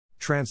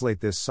Translate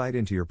this site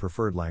into your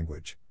preferred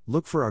language.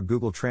 Look for our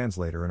Google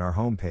Translator in our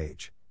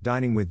homepage,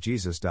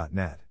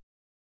 diningwithjesus.net.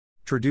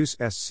 Traduce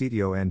este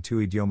sitio en tu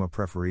idioma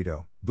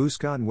preferido.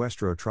 Busca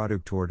nuestro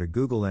traductor de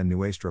Google en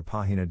nuestra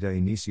página de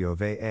inicio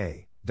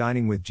va,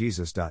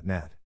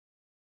 diningwithjesus.net.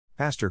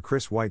 Pastor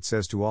Chris White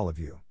says to all of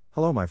you,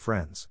 hello my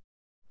friends.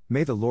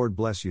 May the Lord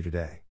bless you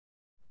today.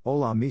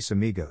 Hola mis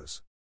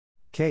amigos.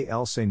 Que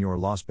el Señor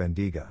los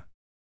bendiga.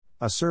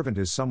 A servant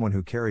is someone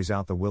who carries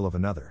out the will of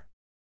another.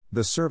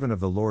 The servant of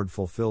the Lord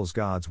fulfills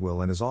God's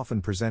will and is often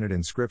presented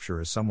in Scripture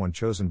as someone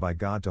chosen by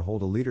God to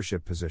hold a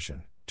leadership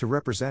position, to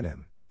represent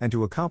Him, and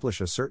to accomplish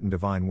a certain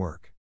divine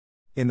work.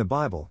 In the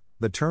Bible,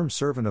 the term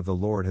servant of the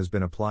Lord has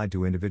been applied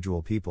to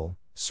individual people,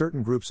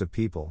 certain groups of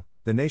people,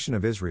 the nation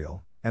of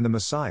Israel, and the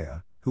Messiah,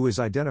 who is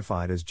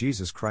identified as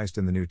Jesus Christ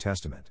in the New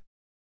Testament.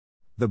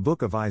 The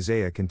book of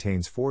Isaiah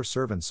contains 4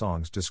 servant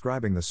songs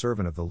describing the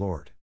servant of the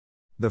Lord.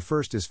 The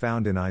first is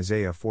found in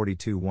Isaiah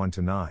 42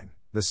 1-9,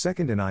 the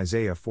second in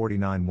Isaiah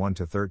 49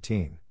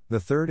 1-13, the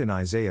third in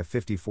Isaiah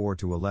 54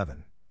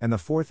 11, and the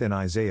fourth in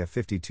Isaiah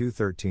 52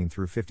 13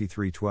 through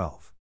 53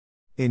 12.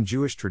 In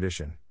Jewish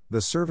tradition,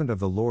 the servant of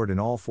the Lord in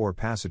all 4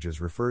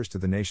 passages refers to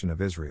the nation of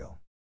Israel.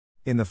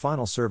 In the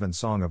final servant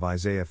song of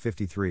Isaiah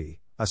 53,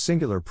 a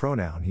singular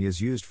pronoun he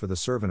is used for the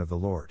servant of the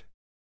Lord.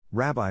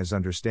 Rabbis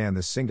understand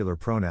this singular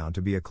pronoun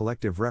to be a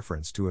collective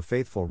reference to a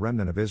faithful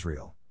remnant of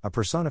Israel, a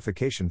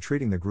personification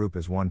treating the group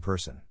as one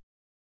person.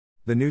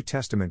 The New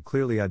Testament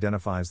clearly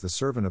identifies the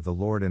servant of the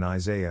Lord in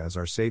Isaiah as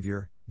our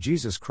Savior,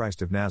 Jesus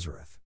Christ of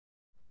Nazareth.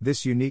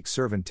 This unique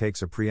servant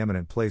takes a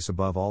preeminent place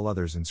above all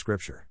others in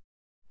Scripture.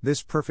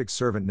 This perfect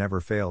servant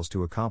never fails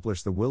to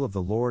accomplish the will of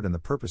the Lord and the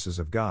purposes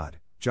of God,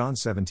 John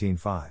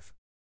 17:5.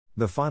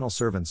 The final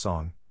servant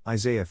song,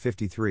 Isaiah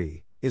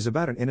 53, is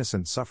about an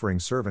innocent suffering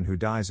servant who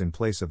dies in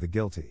place of the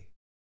guilty.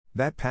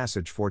 That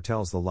passage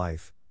foretells the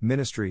life,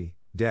 ministry,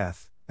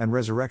 death, and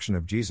resurrection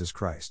of Jesus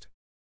Christ.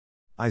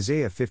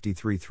 Isaiah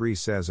 53:3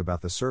 says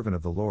about the servant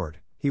of the Lord,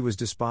 he was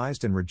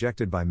despised and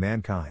rejected by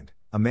mankind,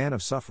 a man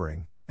of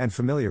suffering, and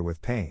familiar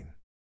with pain.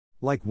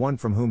 Like one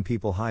from whom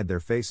people hide their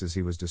faces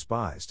he was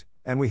despised,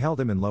 and we held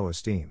him in low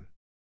esteem.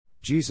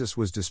 Jesus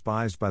was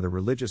despised by the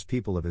religious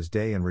people of his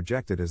day and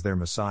rejected as their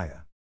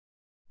Messiah.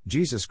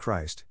 Jesus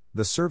Christ,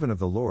 the servant of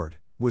the Lord,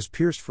 was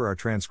pierced for our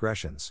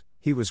transgressions,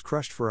 he was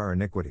crushed for our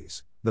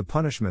iniquities, the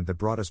punishment that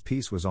brought us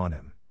peace was on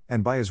him,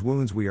 and by his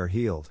wounds we are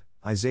healed,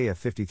 Isaiah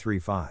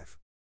 53:5.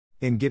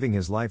 In giving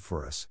his life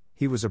for us,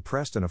 he was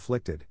oppressed and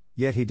afflicted,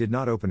 yet he did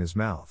not open his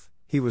mouth,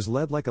 he was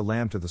led like a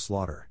lamb to the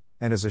slaughter,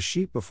 and as a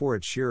sheep before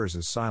its shearers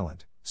is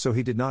silent, so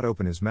he did not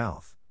open his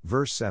mouth,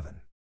 verse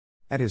 7.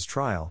 At his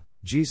trial,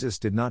 Jesus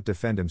did not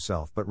defend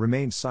himself but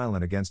remained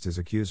silent against his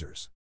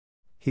accusers.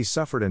 He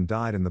suffered and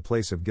died in the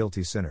place of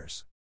guilty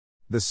sinners.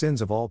 The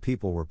sins of all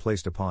people were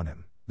placed upon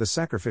him, the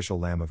sacrificial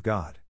Lamb of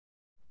God.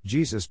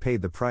 Jesus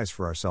paid the price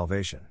for our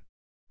salvation.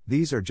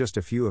 These are just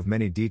a few of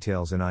many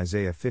details in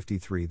Isaiah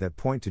 53 that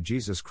point to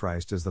Jesus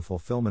Christ as the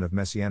fulfillment of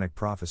messianic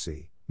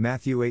prophecy,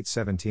 Matthew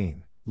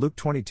 8:17, Luke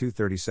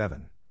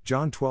 22:37,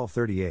 John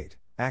 12:38,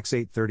 Acts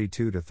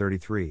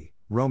 8:32-33,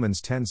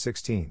 Romans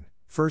 10:16,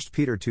 1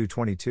 Peter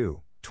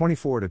 2:22,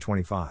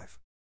 24-25.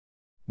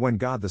 When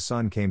God the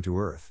Son came to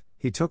earth,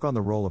 he took on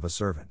the role of a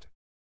servant.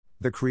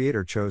 The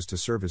Creator chose to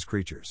serve his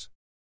creatures.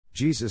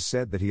 Jesus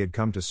said that he had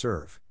come to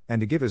serve, and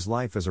to give his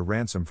life as a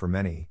ransom for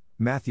many,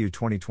 Matthew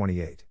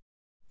 20:28.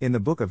 In the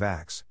book of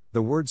Acts,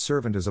 the word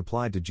servant is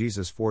applied to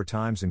Jesus 4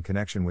 times in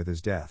connection with his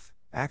death,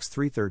 Acts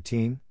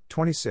 3:13,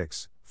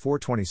 26,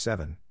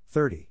 4:27,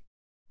 30.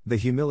 The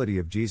humility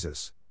of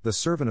Jesus, the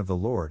servant of the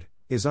Lord,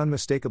 is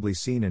unmistakably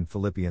seen in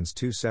Philippians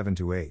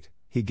 2:7-8.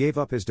 He gave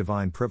up his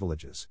divine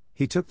privileges,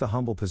 he took the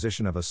humble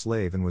position of a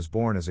slave and was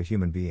born as a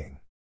human being.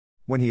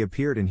 When he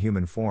appeared in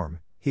human form,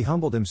 he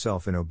humbled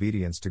himself in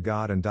obedience to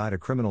God and died a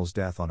criminal's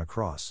death on a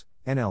cross,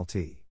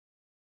 NLT.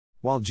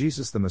 While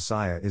Jesus the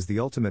Messiah is the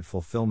ultimate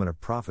fulfillment of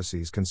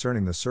prophecies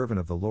concerning the servant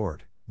of the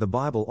Lord, the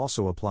Bible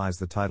also applies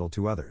the title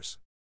to others.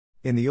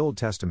 In the Old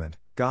Testament,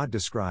 God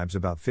describes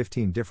about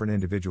 15 different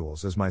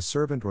individuals as my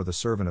servant or the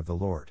servant of the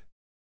Lord.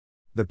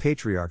 The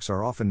patriarchs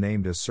are often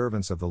named as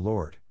servants of the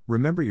Lord.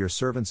 Remember your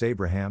servants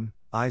Abraham,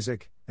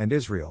 Isaac, and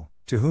Israel,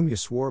 to whom you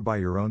swore by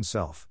your own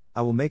self,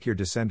 I will make your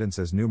descendants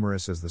as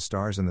numerous as the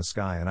stars in the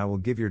sky, and I will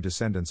give your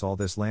descendants all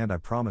this land I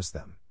promised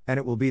them, and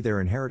it will be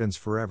their inheritance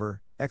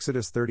forever.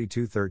 Exodus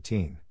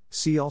 32:13.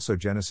 See also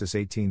Genesis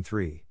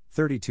 18:3,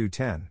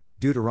 32:10,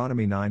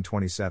 Deuteronomy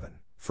 9:27,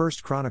 1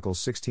 Chronicles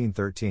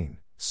 16:13,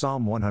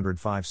 Psalm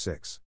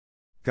 105:6.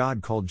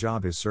 God called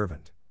Job his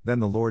servant. Then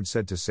the Lord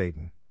said to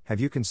Satan, have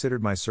you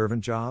considered my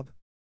servant Job?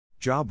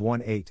 Job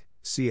 1:8,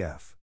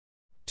 cf.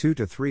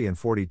 2-3 and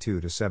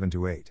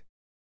 42-7-8.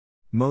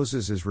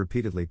 Moses is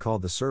repeatedly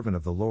called the servant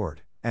of the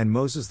Lord, and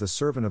Moses the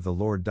servant of the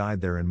Lord died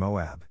there in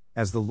Moab,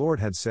 as the Lord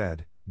had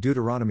said,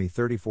 Deuteronomy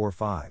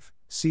 34:5,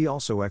 see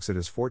also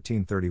Exodus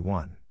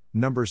 14:31,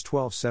 Numbers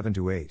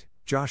 12:7-8,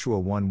 Joshua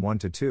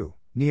 1:1-2,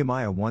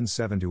 Nehemiah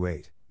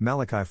 1:7-8,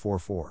 Malachi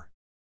 4:4.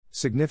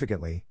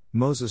 Significantly,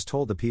 Moses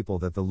told the people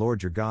that the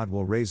Lord your God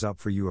will raise up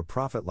for you a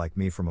prophet like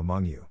me from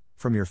among you,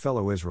 from your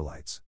fellow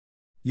Israelites.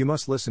 You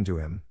must listen to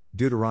him,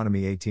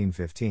 Deuteronomy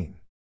 18:15.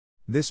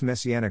 This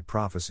messianic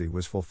prophecy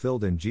was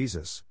fulfilled in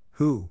Jesus,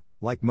 who,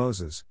 like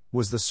Moses,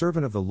 was the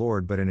servant of the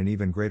Lord but in an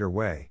even greater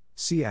way,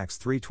 see Acts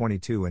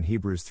 3:22 and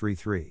Hebrews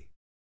 3:3.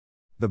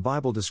 The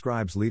Bible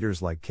describes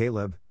leaders like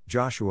Caleb,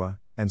 Joshua,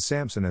 and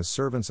Samson as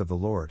servants of the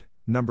Lord,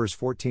 Numbers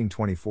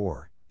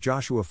 14:24,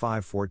 Joshua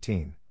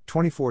 5:14,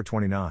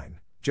 24:29,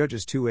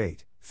 Judges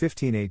 2:8,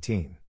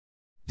 15:18.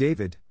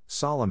 David,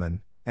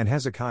 Solomon, and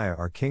Hezekiah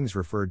are kings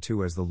referred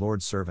to as the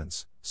Lord's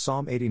servants,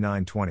 Psalm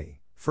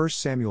 89:20, 1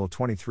 Samuel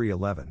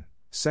 23:11,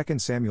 2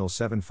 Samuel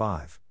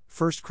 7:5,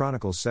 1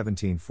 Chronicles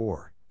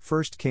 17:4,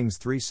 1 Kings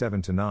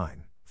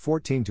 3:7-9,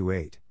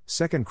 14-8,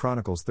 2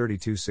 Chronicles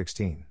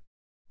 32:16.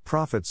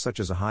 Prophets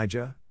such as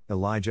Ahijah,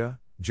 Elijah,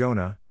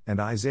 Jonah, and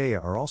Isaiah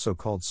are also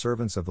called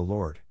servants of the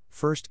Lord,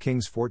 1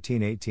 Kings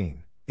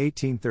 14:18,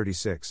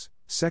 18:36,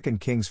 2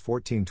 Kings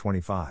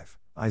 14:25,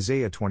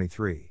 Isaiah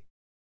 23.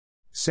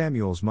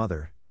 Samuel's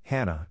mother,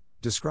 Hannah,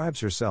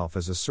 describes herself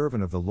as a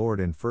servant of the Lord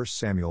in 1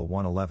 Samuel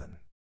 1:11.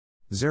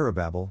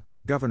 Zerubbabel,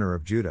 governor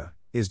of Judah,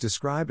 is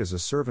described as a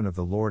servant of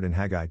the Lord in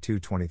Haggai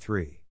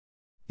 2:23.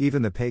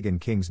 Even the pagan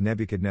kings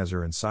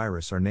Nebuchadnezzar and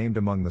Cyrus are named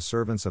among the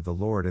servants of the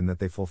Lord in that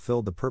they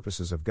fulfilled the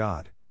purposes of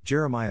God,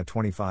 Jeremiah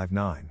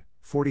 25:9,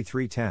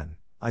 43:10,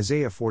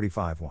 Isaiah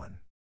 45:1.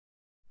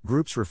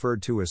 Groups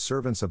referred to as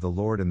servants of the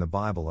Lord in the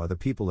Bible are the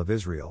people of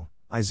Israel,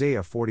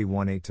 Isaiah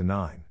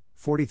 41:8-9,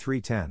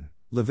 43:10,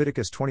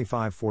 Leviticus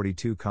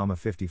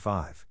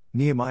 25:42-55,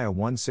 Nehemiah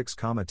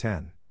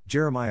 1:6-10,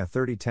 Jeremiah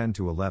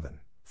 30:10-11,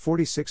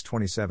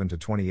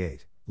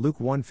 46:27-28, Luke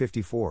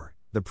 1:54,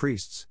 the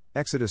priests,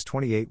 Exodus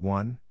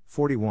 28:1,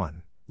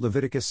 41,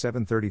 Leviticus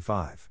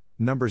 7:35,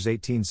 Numbers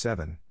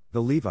 18:7,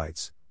 the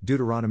Levites,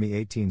 Deuteronomy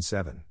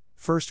 18:7,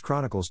 1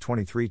 Chronicles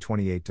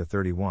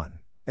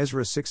 23:28-31,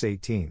 Ezra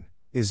 6:18,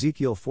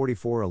 Ezekiel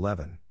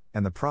 44:11,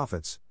 and the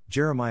prophets,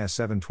 Jeremiah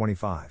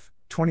 7:25,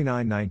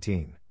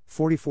 29:19,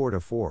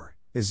 44-4,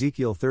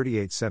 Ezekiel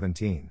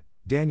 38:17,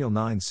 Daniel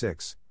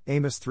 9:6,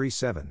 Amos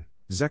 3:7,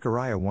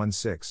 Zechariah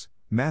 1:6,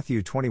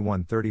 Matthew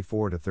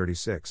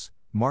 21:34-36,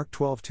 Mark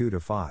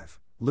 12:2-5,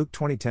 Luke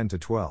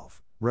 20:10-12,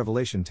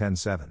 Revelation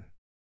 10:7.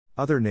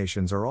 Other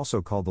nations are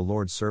also called the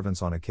Lord's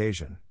servants on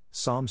occasion,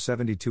 Psalm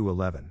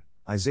 72:11,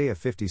 Isaiah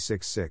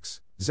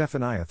 56:6,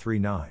 Zephaniah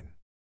 3:9.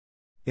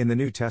 In the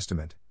New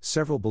Testament,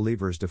 several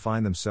believers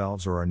define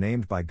themselves or are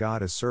named by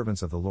God as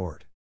servants of the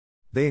Lord.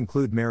 They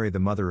include Mary the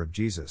mother of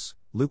Jesus,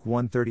 Luke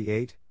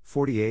 1:38,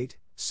 48,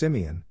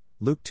 Simeon,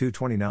 Luke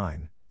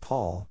 2:29,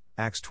 Paul,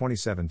 Acts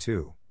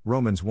 27:2,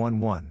 Romans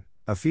 1:1,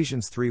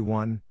 Ephesians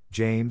 3:1,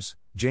 James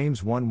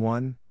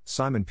 1:1,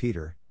 Simon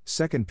Peter,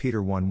 2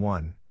 Peter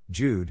 1:1,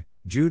 Jude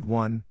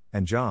 1,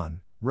 and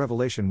John,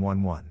 Revelation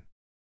 1:1.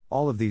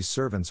 All of these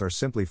servants are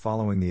simply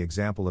following the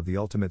example of the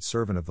ultimate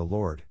servant of the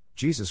Lord,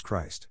 Jesus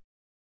Christ.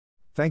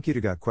 Thank you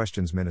to Got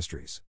Questions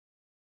Ministries.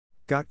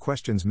 Got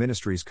Questions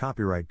Ministries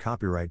copyright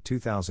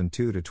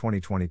 2002 to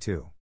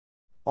 2022.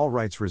 All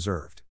rights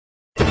reserved.